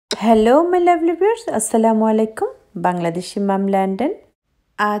Hello my lovely viewers, আসসালামু আলাইকুম। বাংলাদেশি মাম London.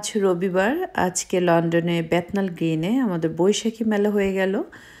 আজ রবিবার, আজকে লন্ডনে বেথনাল গ্রিনে আমাদের বৈশাখী মেলা হয়ে গেল।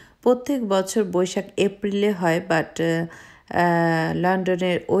 প্রত্যেক বছর বৈশাখ এপ্রিলে হয়, বাট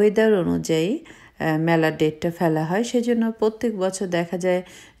লন্ডনের ওয়েদার অনুযায়ী মেলার ডেটটা ফেলা হয়। সেজন্য প্রত্যেক বছর দেখা যায়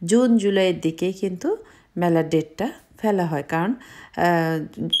জুন জুলাইয়ের দিকেই কিন্তু মেলার ডেটটা ফেলা হয়, কারণ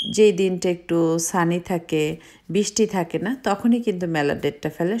যেই দিনটা একটু সানি থাকে, বৃষ্টি থাকে না, তখনই কিন্তু মেলার ডেটটা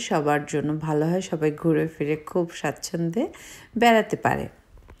ফেলে। সবার জন্য ভালো হয়, সবাই ঘুরে ফিরে খুব স্বাচ্ছন্দ্যে বেড়াতে পারে।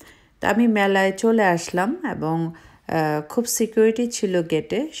 তো আমি মেলায় চলে আসলাম এবং খুব সিকিউরিটি ছিল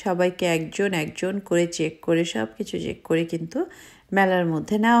গেটে। সবাইকে একজন একজন করে চেক করে, সব কিছু চেক করে কিন্তু মেলার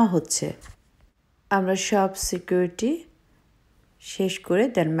মধ্যে নেওয়া হচ্ছে। আমরা সব সিকিউরিটি শেষ করে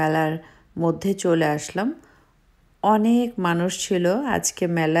দেন মেলার মধ্যে চলে আসলাম। অনেক মানুষ ছিল আজকে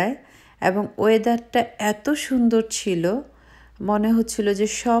মেলায় এবং ওয়েদারটা এত সুন্দর ছিল, মনে হচ্ছিল যে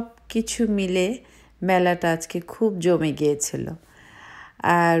সব কিছু মিলে মেলাটা আজকে খুব জমে গিয়েছিল।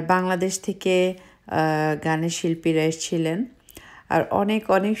 আর বাংলাদেশ থেকে গানের শিল্পীরা এসেছিলেন, আর অনেক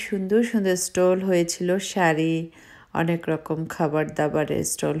অনেক সুন্দর সুন্দর স্টল হয়েছিল, শাড়ি, অনেক রকম খাবার দাবারের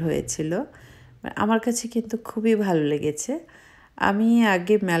স্টল হয়েছিল। আমার কাছে কিন্তু খুবই ভালো লেগেছে। আমি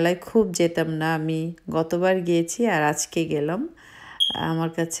আগে মেলায় খুব যেতাম না, আমি গতবার গিয়েছি আর আজকে গেলাম। আমার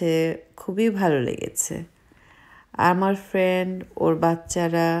কাছে খুবই ভালো লেগেছে। আমার ফ্রেন্ড, ওর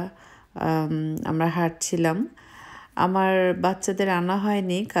বাচ্চারা, আমরা হাঁটছিলাম। আমার বাচ্চাদের আনা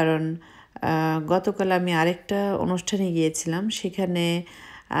হয়নি, কারণ গতকাল আমি আরেকটা অনুষ্ঠানে গিয়েছিলাম। সেখানে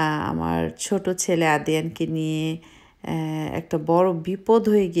আমার ছোট ছেলে আদিয়ানকে নিয়ে একটা বড় বিপদ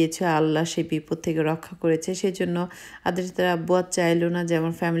হয়ে গিয়েছে। আল্লাহ সেই বিপদ থেকে রক্ষা করেছে। সেজন্য আদিত্যের আব্বু আর চাইলো না যে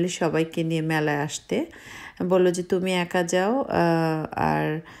আমার ফ্যামিলির সবাইকে নিয়ে মেলায় আসতে। বললো যে তুমি একা যাও, আর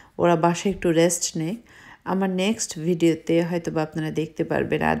ওরা বাসায় একটু রেস্ট নেয়। আমার নেক্সট ভিডিওতে হয়তো বা আপনারা দেখতে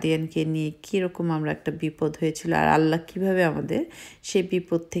পারবেন আদিয়ানকে নিয়ে কীরকম আমরা একটা বিপদ হয়েছিল আর আল্লাহ কীভাবে আমাদের সেই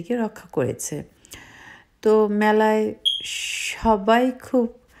বিপদ থেকে রক্ষা করেছে। তো মেলায় সবাই খুব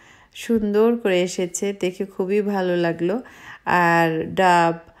সুন্দর করে এসেছে, দেখে খুবই ভালো লাগলো। আর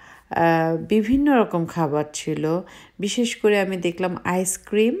ডাব, বিভিন্ন রকম খাবার ছিল। বিশেষ করে আমি দেখলাম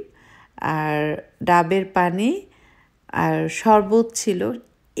আইসক্রিম আর ডাবের পানি আর শরবত ছিল।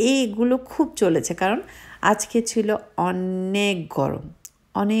 এইগুলো খুব চলেছে, কারণ আজকে ছিল অনেক গরম,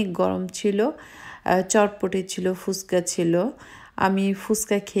 অনেক গরম ছিল। চটপটি ছিল, ফুচকা ছিল। আমি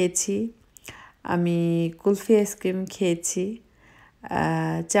ফুচকা খেয়েছি, আমি কুলফি আইসক্রিম খেয়েছি,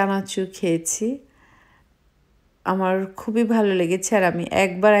 চানাচুর খেয়েছি। আমার খুবই ভালো লেগেছে। আর আমি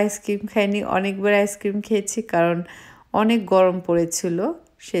একবার আইসক্রিম খাইনি, অনেকবার আইসক্রিম খেয়েছি, কারণ অনেক গরম পড়েছিল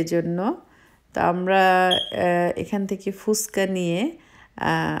সেজন্য। তো আমরা এখান থেকে ফুচকা নিয়ে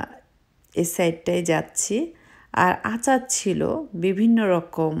এই সাইডটায় যাচ্ছি। আর আচার ছিল, বিভিন্ন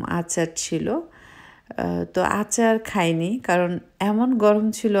রকম আচার ছিল। তো আচার খাইনি, কারণ এমন গরম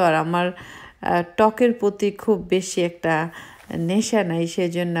ছিল আর আমার টকের প্রতি খুব বেশি একটা নেশা নাই,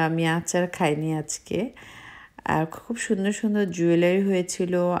 সেজন্য আমি আচার খাইনি আজকে। আর খুব সুন্দর সুন্দর জুয়েলারি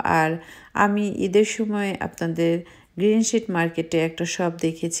হয়েছিল। আর আমি ঈদের সময় আপনাদের গ্রিন শিট মার্কেটে একটা শপ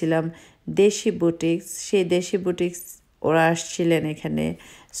দেখেছিলাম, দেশি বুটিক্স। সেই দেশি বুটিক্স ওরা আসছিলেন এখানে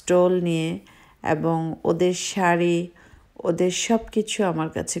স্টল নিয়ে, এবং ওদের শাড়ি, ওদের সব কিছু আমার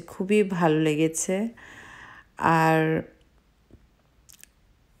কাছে খুবই ভালো লেগেছে। আর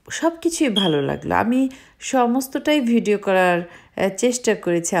সব কিছুই ভালো লাগলো। আমি সমস্তটাই ভিডিও করার চেষ্টা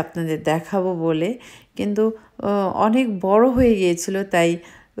করেছি আপনাদের দেখাবো বলে, কিন্তু অনেক বড় হয়ে গিয়েছিল, তাই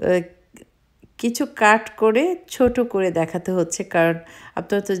কিছু কাট করে ছোট করে দেখাতে হচ্ছে। কারণ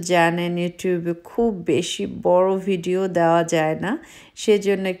আপনারা তো জানেন ইউটিউবে খুব বেশি বড় ভিডিও দেওয়া যায় না,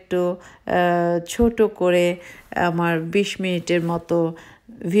 সেজন্য একটু ছোট করে আমার 20 মিনিটের মতো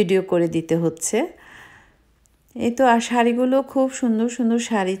ভিডিও করে দিতে হচ্ছে। এই তো। আর শাড়িগুলো খুব সুন্দর সুন্দর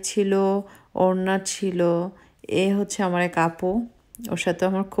শাড়ি ছিল, ওড়না ছিল। এ হচ্ছে আমার এক আপু, ওর সাথে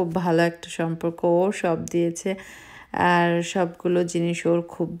আমার খুব ভালো একটা সম্পর্ক, ও সব দিয়েছে। আর সবগুলো জিনিস ওর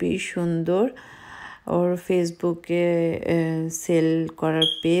খুবই সুন্দর। ওর ফেসবুকে সেল করার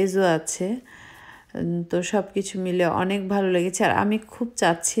পেজও আছে। তো সব কিছু মিলে অনেক ভালো লেগেছে। আর আমি খুব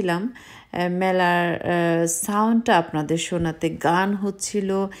চাচ্ছিলাম মেলার সাউন্ডটা আপনাদের শোনাতে। গান হচ্ছিল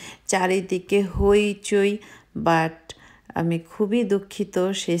চারিদিকে, হইচই, বাট আমি খুবই দুঃখিত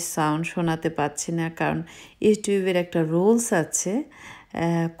সেই সাউন্ড শোনাতে পারছি না, কারণ ইউটিউবের একটা রুলস আছে,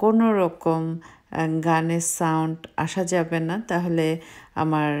 কোনো রকম গানের সাউন্ড আসা যাবে না, তাহলে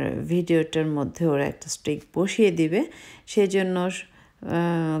আমার ভিডিওটার মধ্যে ওরা একটা স্ট্রিক বসিয়ে দিবে। সেজন্য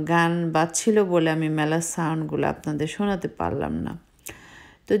গান বাজছিল বলে আমি মেলার সাউন্ডগুলো আপনাদের শোনাতে পারলাম না।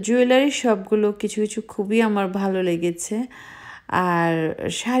 তো জুয়েলারি সবগুলো কিছু কিছু খুবই আমার ভালো লেগেছে। আর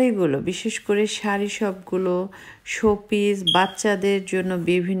শাড়িগুলো, বিশেষ করে শাড়ি সবগুলো, শোপিস, বাচ্চাদের জন্য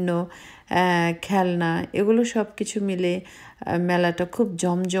বিভিন্ন খেলনা, এগুলো সব কিছু মিলে মেলাটা খুব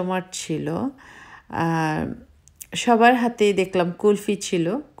জমজমাট ছিল। আর সবার হাতেই দেখলাম কুলফি ছিল,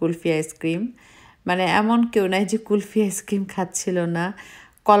 কুলফি আইসক্রিম। মানে এমন কেউ নাই যে কুলফি আইসক্রিম খাচ্ছিল না।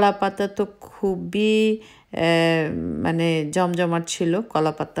 কলাপাতা তো খুবই মানে জমজমাট ছিল।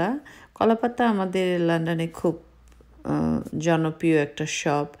 কলাপাতা কলাপাতা আমাদের লন্ডনে খুব জনপ্রিয় একটা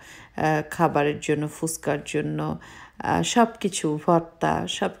শপ, খাবারের জন্য, ফুচকার জন্য, সব কিছু, ভর্তা,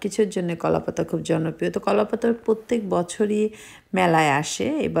 সব কিছুর জন্য কলাপাতা খুব জনপ্রিয়। তো কলাপাতা প্রত্যেক বছরই মেলায় আসে,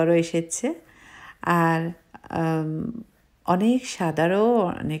 এবারও এসেছে। আর অনেক সাদারও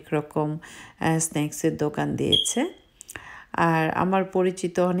অনেক রকম স্ন্যাক্সের দোকান দিয়েছে। আর আমার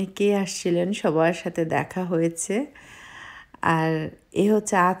পরিচিত অনেকেই আসছিলেন, সবার সাথে দেখা হয়েছে। আর এ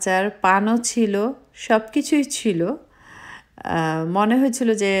হচ্ছে আচার, পানও ছিল, সব কিছুই ছিল। মনে হয়েছিল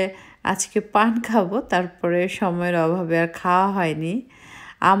যে আজকে পান খাবো, তারপরে সময়ের অভাবে আর খাওয়া হয়নি।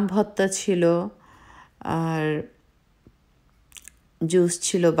 আম ভর্তা ছিল, আর জুস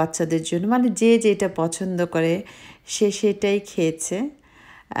ছিল বাচ্চাদের জন্য, মানে যে যেটা পছন্দ করে সে সেটাই খেয়েছে।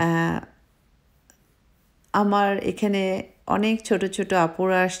 আমার এখানে অনেক ছোট ছোট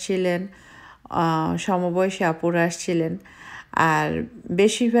আপুরা আসছিলেন, সমবয়সী আপুরা আসছিলেন। আর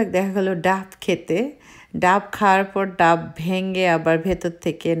বেশিরভাগ দেখা গেল ডাব খেতে। ডাব খাওয়ার পর ডাব ভেঙে আবার ভেতর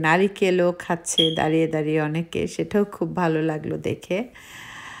থেকে নারিকেলও খাচ্ছে দাঁড়িয়ে দাঁড়িয়ে অনেকে, সেটাও খুব ভালো লাগলো দেখে।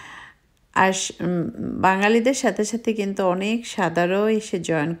 আর বাঙালিদের সাথে সাথে কিন্তু অনেক সাদারও এসে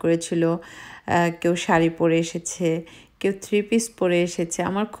জয়েন করেছিল। কেউ শাড়ি পরে এসেছে, কেউ 3 পিস পরে এসেছে।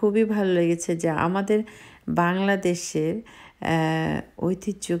 আমার খুবই ভালো লেগেছে যে আমাদের বাংলাদেশের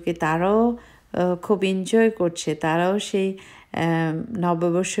ঐতিহ্যকে তারাও খুব এনজয় করছে, তারাও সেই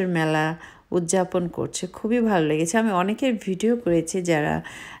নববর্ষের মেলা উদযাপন করছে। খুবই ভালো লেগেছে। আমি অনেকের ভিডিও করেছি যারা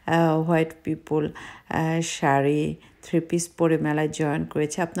হোয়াইট পিপল শাড়ি 3 পিস পরে মেলায় জয়েন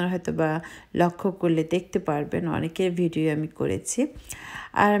করেছে। আপনারা হয়তো বা লক্ষ্য করলে দেখতে পারবেন, অনেকের ভিডিও আমি করেছি।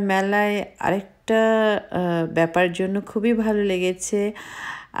 আর মেলায় আরেকটা ব্যাপারের জন্য খুবই ভালো লেগেছে,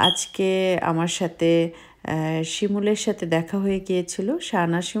 আজকে আমার সাথে শিমুলের সাথে দেখা হয়ে গিয়েছিল।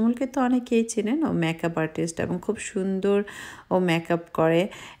 শাহানা শিমুলকে তো অনেকেই চেনেন, ও মেকআপ আর্টিস্ট এবং খুব সুন্দর ও মেকআপ করে।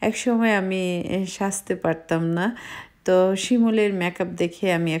 একসময় আমি সাজতে পারতাম না, তো শিমুলের মেকআপ দেখে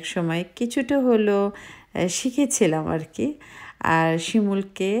আমি একসময় কিছুটা হলেও শিখেছিলাম আর কি। আর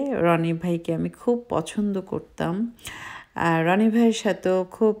শিমুলকে, রনি ভাইকে আমি খুব পছন্দ করতাম। আর রনি ভাইয়ের সাথেও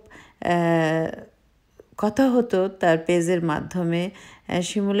খুব কথা হতো তার পেজের মাধ্যমে,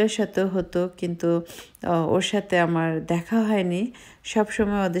 শিমুলের সাথেও হতো, কিন্তু ওর সাথে আমার দেখা হয়নি। সব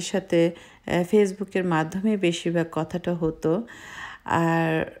সময় ওদের সাথে ফেসবুকের মাধ্যমে বেশিরভাগ কথাটা হতো।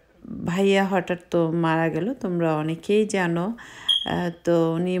 আর ভাইয়া হঠাৎ তো মারা গেল, তোমরা অনেকেই জানো। তো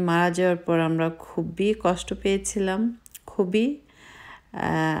উনি মারা যাওয়ার পর আমরা খুবই কষ্ট পেয়েছিলাম, খুবই।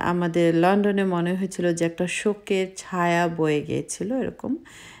 আমাদের লন্ডনে মনে হয়েছিল যে একটা শোকের ছায়া বয়ে গিয়েছিল এরকম।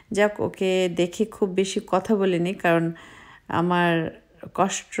 যাক, ওকে দেখে খুব বেশি কথা বলিনি, কারণ আমার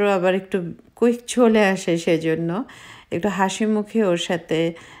কষ্ট আবার একটু কুইক চলে আসে, সেজন্য একটু হাসি মুখে ওর সাথে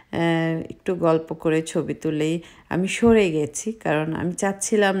একটু গল্প করে ছবি তুলেই আমি সরে গেছি, কারণ আমি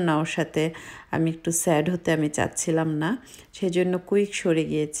চাচ্ছিলাম না ওর সাথে আমি একটু স্যাড হতে, আমি চাচ্ছিলাম না, সেজন্য কুইক সরে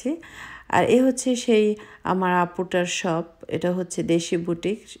গিয়েছি। আর এ হচ্ছে সেই আমার আপুটার শপ, এটা হচ্ছে দেশি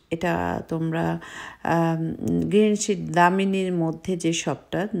বুটিক। এটা তোমরা গ্রিন শিট দামিনীর মধ্যে যে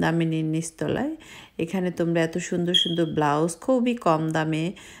শপটা, দামিনীর নিচতলায়, এখানে তোমরা এত সুন্দর সুন্দর ব্লাউজ খুবই কম দামে,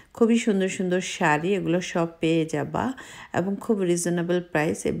 খুবই সুন্দর সুন্দর শাড়ি, এগুলো সব পেয়ে যাবা এবং খুব রিজনেবল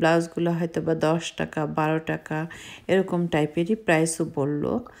প্রাইস। এই ব্লাউজগুলো হয়তো বা 10 টাকা 12 টাকা এরকম টাইপেরই প্রাইসও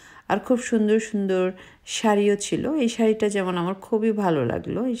বললো। আর খুব সুন্দর সুন্দর শাড়িও ছিল। এই শাড়িটা যেমন আমার খুবই ভালো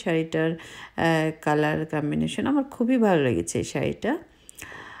লাগলো, এই শাড়িটার কালার কম্বিনেশন আমার খুবই ভালো লেগেছে এই শাড়িটা।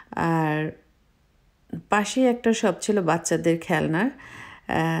 আর পাশেই একটা শপ ছিল বাচ্চাদের খেলনার,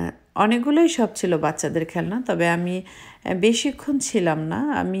 অনেকগুলোই শপ ছিল বাচ্চাদের খেলনা, তবে আমি বেশিক্ষণ ছিলাম না,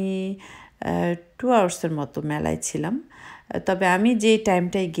 আমি 2 আওয়ার্সের মতো মেলায় ছিলাম। তবে আমি যেই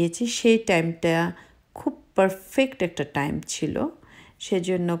টাইমটায় গিয়েছি সেই টাইমটা খুব পারফেক্ট একটা টাইম ছিল,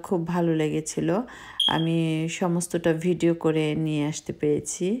 সেজন্য খুব ভালো লেগেছিল। আমি সমস্তটা ভিডিও করে নিয়ে আসতে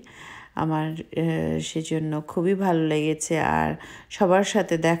পেরেছি, আমার সেজন্য খুবই ভালো লেগেছে। আর সবার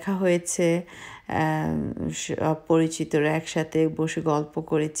সাথে দেখা হয়েছে, পরিচিতরা একসাথে বসে গল্প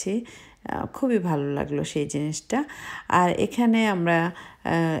করেছি, খুবই ভালো লাগলো সেই জিনিসটা। আর এখানে আমরা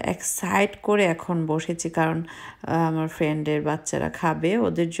এক সাইড করে এখন বসেছি, কারণ আমার ফ্রেন্ডের বাচ্চারা খাবে,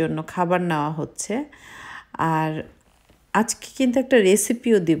 ওদের জন্য খাবার নেওয়া হচ্ছে। আর আজকে কিন্তু একটা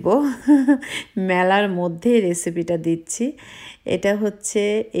রেসিপিও দিব মেলার মধ্যে রেসিপিটা দিচ্ছি। এটা হচ্ছে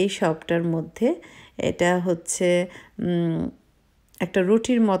এই শপটার মধ্যে, এটা হচ্ছে একটা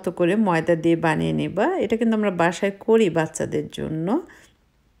রুটির মতো করে ময়দা দিয়ে বানিয়ে নেবা। এটা কিন্তু আমরা বাসায় করি বাচ্চাদের জন্য।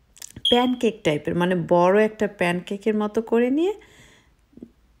 প্যানকেক টাইপের, মানে বড় একটা প্যানকেকের মতো করে নিয়ে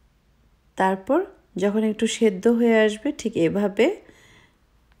তারপর যখন একটু সেদ্ধ হয়ে আসবে ঠিক এভাবে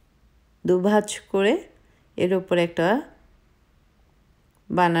দুভাজ করে এর উপর একটা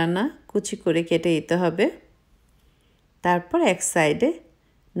বানানা কুচি করে কেটে দিতে হবে। তারপর এক সাইডে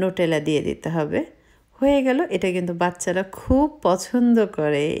নোটেলা দিয়ে দিতে হবে। হয়ে গেল। এটা কিন্তু বাচ্চারা খুব পছন্দ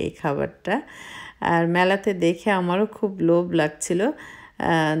করে এই খাবারটা। আর মেলাতে দেখে আমারও খুব লোভ লাগছিল।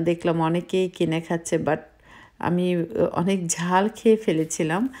 দেখলাম অনেকেই কিনে খাচ্ছে, বাট আমি অনেক ঝাল খেয়ে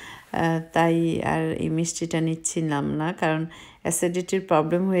ফেলেছিলাম, তাই আর এই মিষ্টিটা নিচ্ছিলাম না, কারণ অ্যাসিডিটির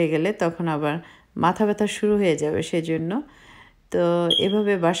প্রবলেম হয়ে গেলে তখন আবার মাথা ব্যথা শুরু হয়ে যাবে সেজন্য। তো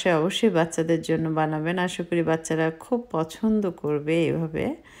এভাবে বাসায় অবশ্যই বাচ্চাদের জন্য বানাবেন, আশা করি বাচ্চারা খুব পছন্দ করবে এভাবে।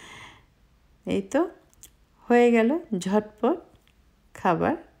 এই তো হয়ে গেল ঝটপট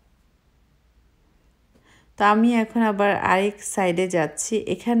খাবার। তো আমি এখন আবার আরেক সাইডে যাচ্ছি।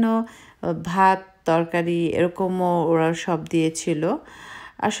 এখানেও ভাত তরকারি এরকমও ওরা সব দিয়েছিল।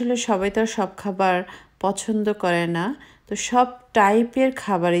 আসলে সবাই তো সব খাবার পছন্দ করে না, তো সব টাইপের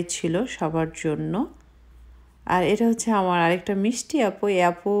খাবারই ছিল সবার জন্য। আর এটা হচ্ছে আমার আরেকটা মিষ্টি আপু। এই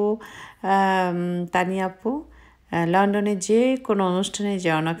আপু, তানিয়া আপু, লন্ডনে যে কোনো অনুষ্ঠানে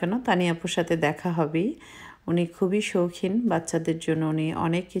যাও না কেন তানিয়া আপুর সাথে দেখা হবেই। উনি খুবই শৌখিন, বাচ্চাদের জন্য উনি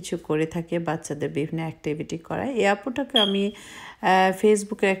অনেক কিছু করে থাকে, বাচ্চাদের বিভিন্ন অ্যাক্টিভিটি করায়। এই আপুটাকে আমি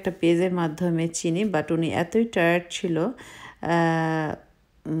ফেসবুকের একটা পেজের মাধ্যমে চিনি, বাট উনি এতই টায়ার্ড ছিল,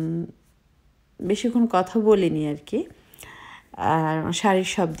 বেশিক্ষণ কথা বলিনি আর কি। আর শাড়ি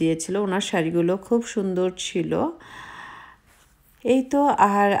সব দিয়েছিল, ওনার শাড়িগুলো খুব সুন্দর ছিল। এই তো।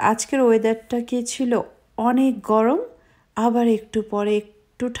 আর আজকের ওয়েদারটা কি ছিল, অনেক গরম, আবার একটু পরে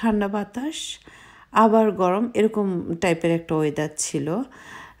একটু ঠান্ডা বাতাস, আবার গরম, এরকম টাইপের একটা ওয়েদার ছিল।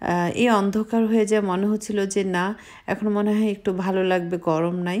 এই অন্ধকার হয়ে যায়, মনে হচ্ছিল যে না এখন মনে হয় একটু ভালো লাগবে,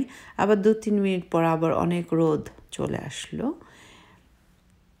 গরম নাই। আবার 2-3 মিনিট পর আবার অনেক রোদ চলে আসলো।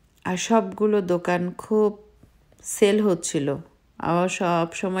 আর সবগুলো দোকান খুব সেল হচ্ছিল। আবার সব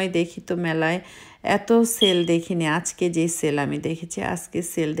সময় দেখি তো মেলায় এত সেল দেখিনি, আজকে যে সেল আমি দেখেছি, আজকে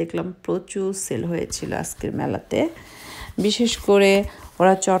সেল দেখলাম প্রচুর সেল হয়েছিল আজকের মেলাতে। বিশেষ করে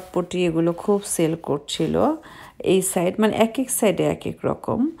ওরা চটপটি এগুলো খুব সেল করছিল এই সাইড, মানে এক এক সাইডে এক এক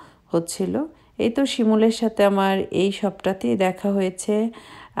রকম হচ্ছিল। এই তো শিমুলের সাথে আমার এই সপ্তাহতেই দেখা হয়েছে।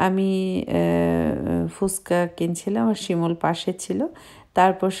 আমি ফুচকা কিনছিলাম আর শিমুল পাশে ছিল,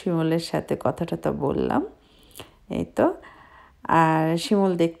 তারপর শিমুলের সাথে কথাটা বললাম। এই তো। আর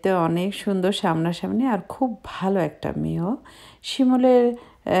শিমুল দেখতে অনেক সুন্দর সামনাসামনি, আর খুব ভালো একটা মেয়েও। শিমুলের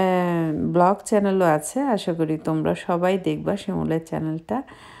ব্লগ চ্যানেলও আছে, আশা করি তোমরা সবাই দেখবা শিমুলের চ্যানেলটা।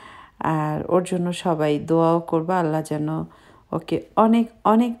 আর ওর জন্য সবাই দোয়াও করবা, আল্লাহ যেন ওকে অনেক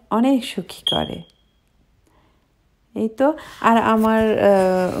অনেক অনেক সুখী করে। এই তো। আর আমার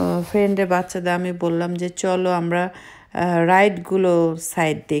ফ্রেন্ডের বাচ্চাদের আমি বললাম যে চলো আমরা রাইডগুলো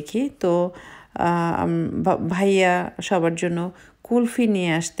সাইড দেখি। তো ভাইয়া সবার জন্য কুলফি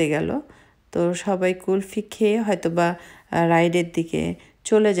নিয়ে আসতে গেল। তো সবাই কুলফি খেয়ে হয়তো বা রাইডের দিকে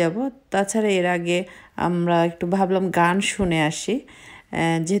চলে যাব। তাছাড়া এর আগে আমরা একটু ভাবলাম গান শুনে আসি,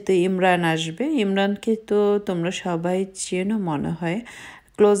 যেহেতু ইমরান আসবে। ইমরানকে তো তোমরা সবাই চেনো মনে হয়,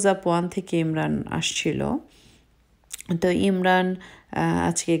 ক্লোজ আপ 1 থেকে ইমরান আসছিল। তো ইমরান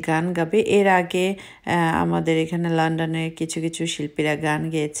আজকে গান গাবে। এর আগে আমাদের এখানে লন্ডনের কিছু কিছু শিল্পীরা গান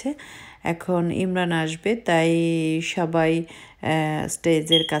গেয়েছে, এখন ইমরান আসবে, তাই সবাই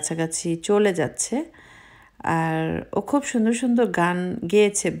স্টেজের কাছাকাছি চলে যাচ্ছে। আর ও খুব সুন্দর সুন্দর গান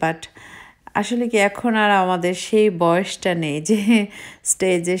গেয়েছে, বাট আসলে কি এখন আর আমাদের সেই বয়সটা নেই যে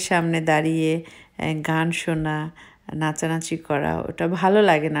স্টেজের সামনে দাঁড়িয়ে গান শোনা, নাচানাচি করা, ওটা ভালো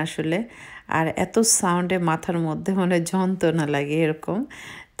লাগে না আসলে। আর এত সাউন্ডে মাথার মধ্যে মনে যন্ত্রণা লাগে এরকম।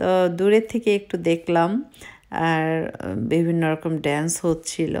 তো দূরের থেকে একটু দেখলাম, আর বিভিন্ন রকম ড্যান্স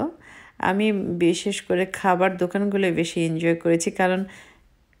হচ্ছিল। আমি বিশেষ করে খাবার দোকানগুলো বেশি এনজয় করেছি, কারণ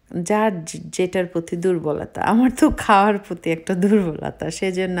যার যেটার প্রতি দুর্বলতা, আমার তো খাওয়ার প্রতি একটা দুর্বলতা,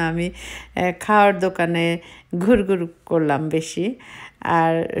 সেজন্য আমি খাওয়ার দোকানে ঘুরঘুর করলাম বেশি।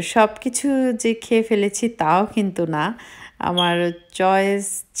 আর সব কিছু যে খেয়ে ফেলেছি তাও কিন্তু না, আমার চয়েস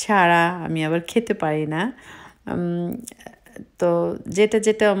ছাড়া আমি আবার খেতে পারি না। তো যেটা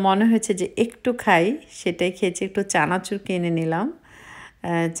যেটা মনে হয়েছে যে একটু খাই সেটাই খেয়েছি। একটু চানাচুর কিনে নিলাম,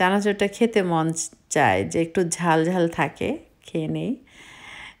 চানাচুরটা খেতে মন চায় যে একটু ঝাল ঝাল থাকে, খেয়ে নেই।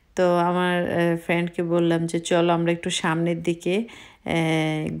 তো আমার ফ্রেন্ডকে বললাম যে চলো আমরা একটু সামনের দিকে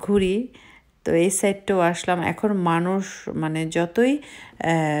ঘুরি। তো এই সাইডটাও আসলাম। এখন মানুষ মানে যতই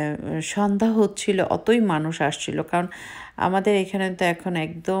সন্ধ্যা হচ্ছিল অতই মানুষ আসছিল, কারণ আমাদের এখানে তো এখন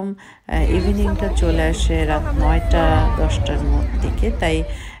একদম ইভিনিংটা চলে আসে রাত 9টা-10টার দিকে। তাই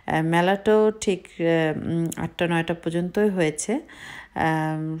মেলাটাও ঠিক 8টা-9টা পর্যন্তই হয়েছে।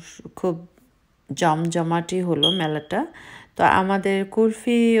 খুব জমজমাটি হলো মেলাটা। তো আমাদের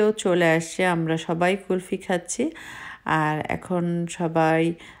কুলফিও চলে আসছে, আমরা সবাই কুলফি খাচ্ছি। আর এখন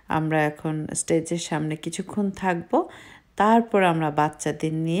আমরা এখন স্টেজের সামনে কিছুক্ষণ থাকবো, তারপর আমরা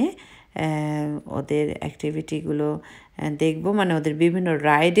বাচ্চাদের নিয়ে ওদের অ্যাক্টিভিটিগুলো দেখব, মানে ওদের বিভিন্ন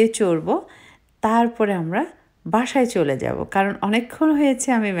রাইডে চড়বো। তারপরে আমরা বাসায় চলে যাব, কারণ অনেকক্ষণ হয়েছে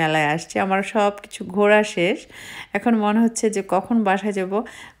আমি মেলায় আসছি, আমার সব কিছু ঘোরা শেষ। এখন মনে হচ্ছে যে কখন বাসায় যাব,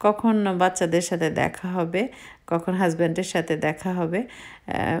 কখন বাচ্চাদের সাথে দেখা হবে, কখন হাজব্যান্ডের সাথে দেখা হবে।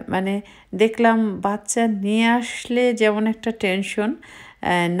 মানে দেখলাম বাচ্চা নিয়ে আসলে যেমন একটা টেনশন,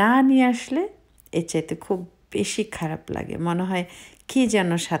 না নিয়ে আসলে এর চাইতে খুব বেশি খারাপ লাগে, মনে হয় কি যেন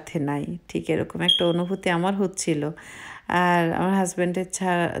সাথে নাই, ঠিক এরকম একটা অনুভূতি আমার হচ্ছিল। আর আমার হাজব্যান্ডের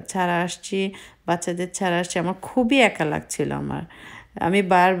ছাড়া আসছি, বাচ্চাদের ছাড়া আসছি, আমার খুবই একা লাগছিল আমার। আমি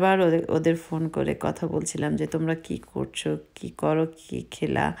বারবার ওদের ফোন করে কথা বলছিলাম যে তোমরা কি করছো, কি করো, কি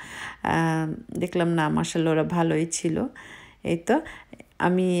খেলা। দেখলাম না মাশাআল্লাহ ওরা ভালোই ছিল। এই তো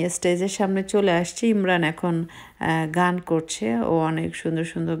আমি স্টেজের সামনে চলে আসছি। ইমরান এখন গান করছে, ও অনেক সুন্দর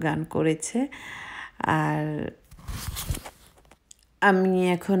সুন্দর গান করেছে। আর আমি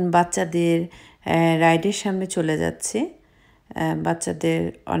এখন বাচ্চাদের রাইডের সামনে চলে যাচ্ছি। বাচ্চাদের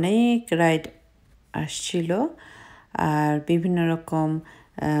অনেক রাইড আসছিল, আর বিভিন্ন রকম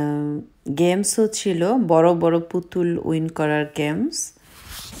গেমসও ছিল, বড় বড় পুতুল উইন করার গেমস।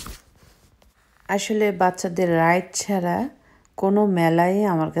 আসলে বাচ্চাদের রাইড ছাড়া কোনো মেলাই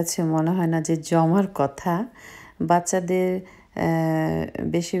আমার কাছে মনে হয় না যে জমার কথা। বাচ্চাদের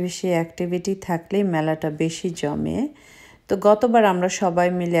বেশি বেশি অ্যাক্টিভিটি থাকলেই মেলাটা বেশি জমে। তো গতবার আমরা সবাই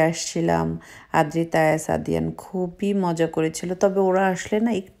মিলে আসছিলাম, আদ্রিতা, আয়াস, আদিয়ান খুবই মজা করেছিল। তবে ওরা আসলে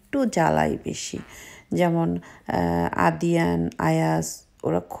না একটু জ্বালাই বেশি, যেমন আদিয়ান, আয়াস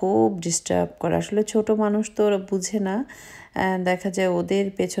ওরা খুব ডিস্টার্ব করে। আসলে ছোট মানুষ তো ওরা বুঝে না, দেখা যায় ওদের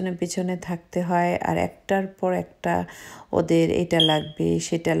পেছনে পেছনে থাকতে হয়, আর একটার পর একটা ওদের এটা লাগবে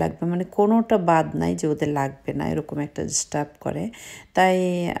সেটা লাগবে, মানে কোনোটা বাদ নাই যে ওদের লাগবে না, এরকম একটা ডিস্টার্ব করে। তাই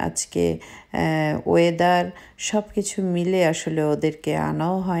আজকে ওয়েদার সব কিছু মিলে আসলে ওদেরকে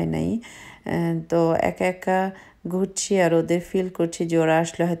আনাও হয় নাই। তো একা একা ঘুরছি আর ওদের ফিল করছি যে ওরা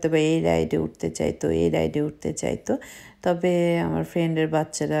আসলে হয়তো বা এই রাইডে উঠতে চাইতো, এই রাইডে উঠতে চাইতো। তবে আমার ফ্রেন্ডের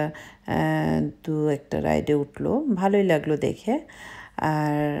বাচ্চারা দু একটা রাইডে উঠলো, ভালোই লাগলো দেখে।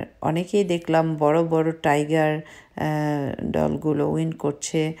 আর অনেকেই দেখলাম বড় বড় টাইগার ডলগুলো উইন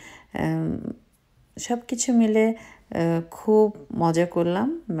করছে। সব কিছু মিলে খুব মজা করলাম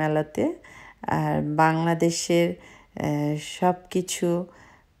মেলাতে। আর বাংলাদেশের সব কিছু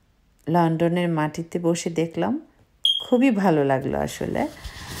লন্ডনের মাটিতে বসে দেখলাম, খুবই ভালো লাগলো আসলে।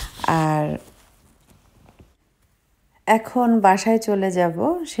 আর এখন বাসায় চলে যাব,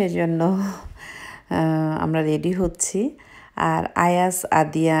 সেজন্য আমরা রেডি হচ্ছি। আর আয়াস,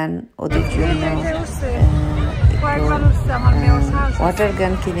 আদিয়ান ওদের জন্য ওয়াটার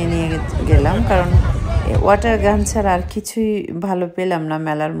গান কিনে নিয়ে গেলাম, কারণ ওয়াটার গান ছাড়া আর কিছুই ভালো পেলাম না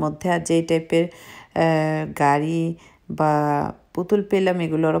মেলার মধ্যে। আর যেই টাইপের গাড়ি বা পুতুল পেলাম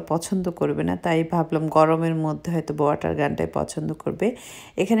এগুলো ওরা পছন্দ করবে না, তাই ভাবলাম গরমের মধ্যে হয়তো ওয়াটার গানটাই পছন্দ করবে।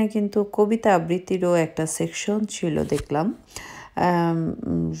 এখানে কিন্তু কবিতা আবৃত্তিরও একটা সেকশন ছিল দেখলাম,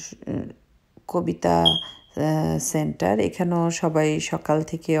 কবিতা সেন্টার। এখানেও সবাই সকাল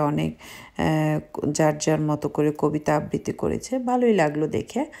থেকে অনেক যার যার মতো করে কবিতা আবৃত্তি করেছে, ভালোই লাগলো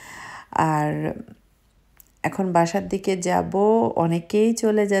দেখে। আর এখন বাসার দিকে যাব, অনেকেই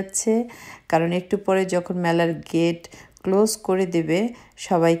চলে যাচ্ছে, কারণ একটু পরে যখন মেলার গেট ক্লোজ করে দেবে,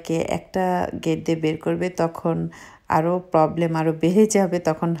 সবাইকে একটা গেট দিয়ে বের করবে, তখন আরও প্রবলেম আরও বেড়ে যাবে,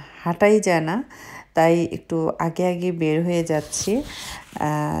 তখন হাঁটাই যায় না। তাই একটু আগে আগে বের হয়ে যাচ্ছি।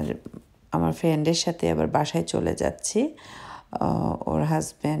 আর আমার ফ্রেন্ডের সাথে আবার বাসায় চলে যাচ্ছি। ওর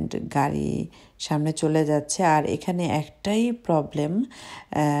হাজব্যান্ড গাড়ি সামনে চলে যাচ্ছে। আর এখানে একটাই প্রবলেম,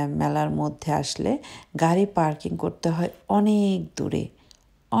 মেলার মধ্যে আসলে গাড়ি পার্কিং করতে হয় অনেক দূরে,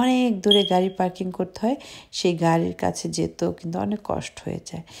 অনেক দূরে গাড়ি পার্কিং করতে হয়। সেই গাড়ির কাছে যেতেও কিন্তু অনেক কষ্ট হয়ে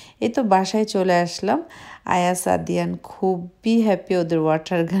যায়। এই তো বাসায় চলে আসলাম। আয়াস, আদিয়ান খুবই হ্যাপি, ওদের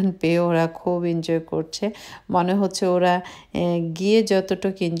ওয়াটার গান পেয়ে ওরা খুব এনজয় করছে। মনে হচ্ছে ওরা গিয়ে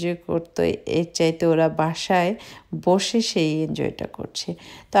যতটুকু এনজয় করতো এর চাইতে ওরা বাসায় বসে সেই এনজয়টা করছে।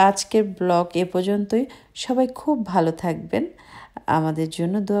 তো আজকের ব্লগ এ পর্যন্তই। সবাই খুব ভালো থাকবেন। আমাদের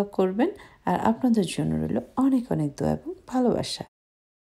জন্য দোয়া করবেন আর আপনাদের জন্য রইল অনেক অনেক দোয়া এবং ভালোবাসা।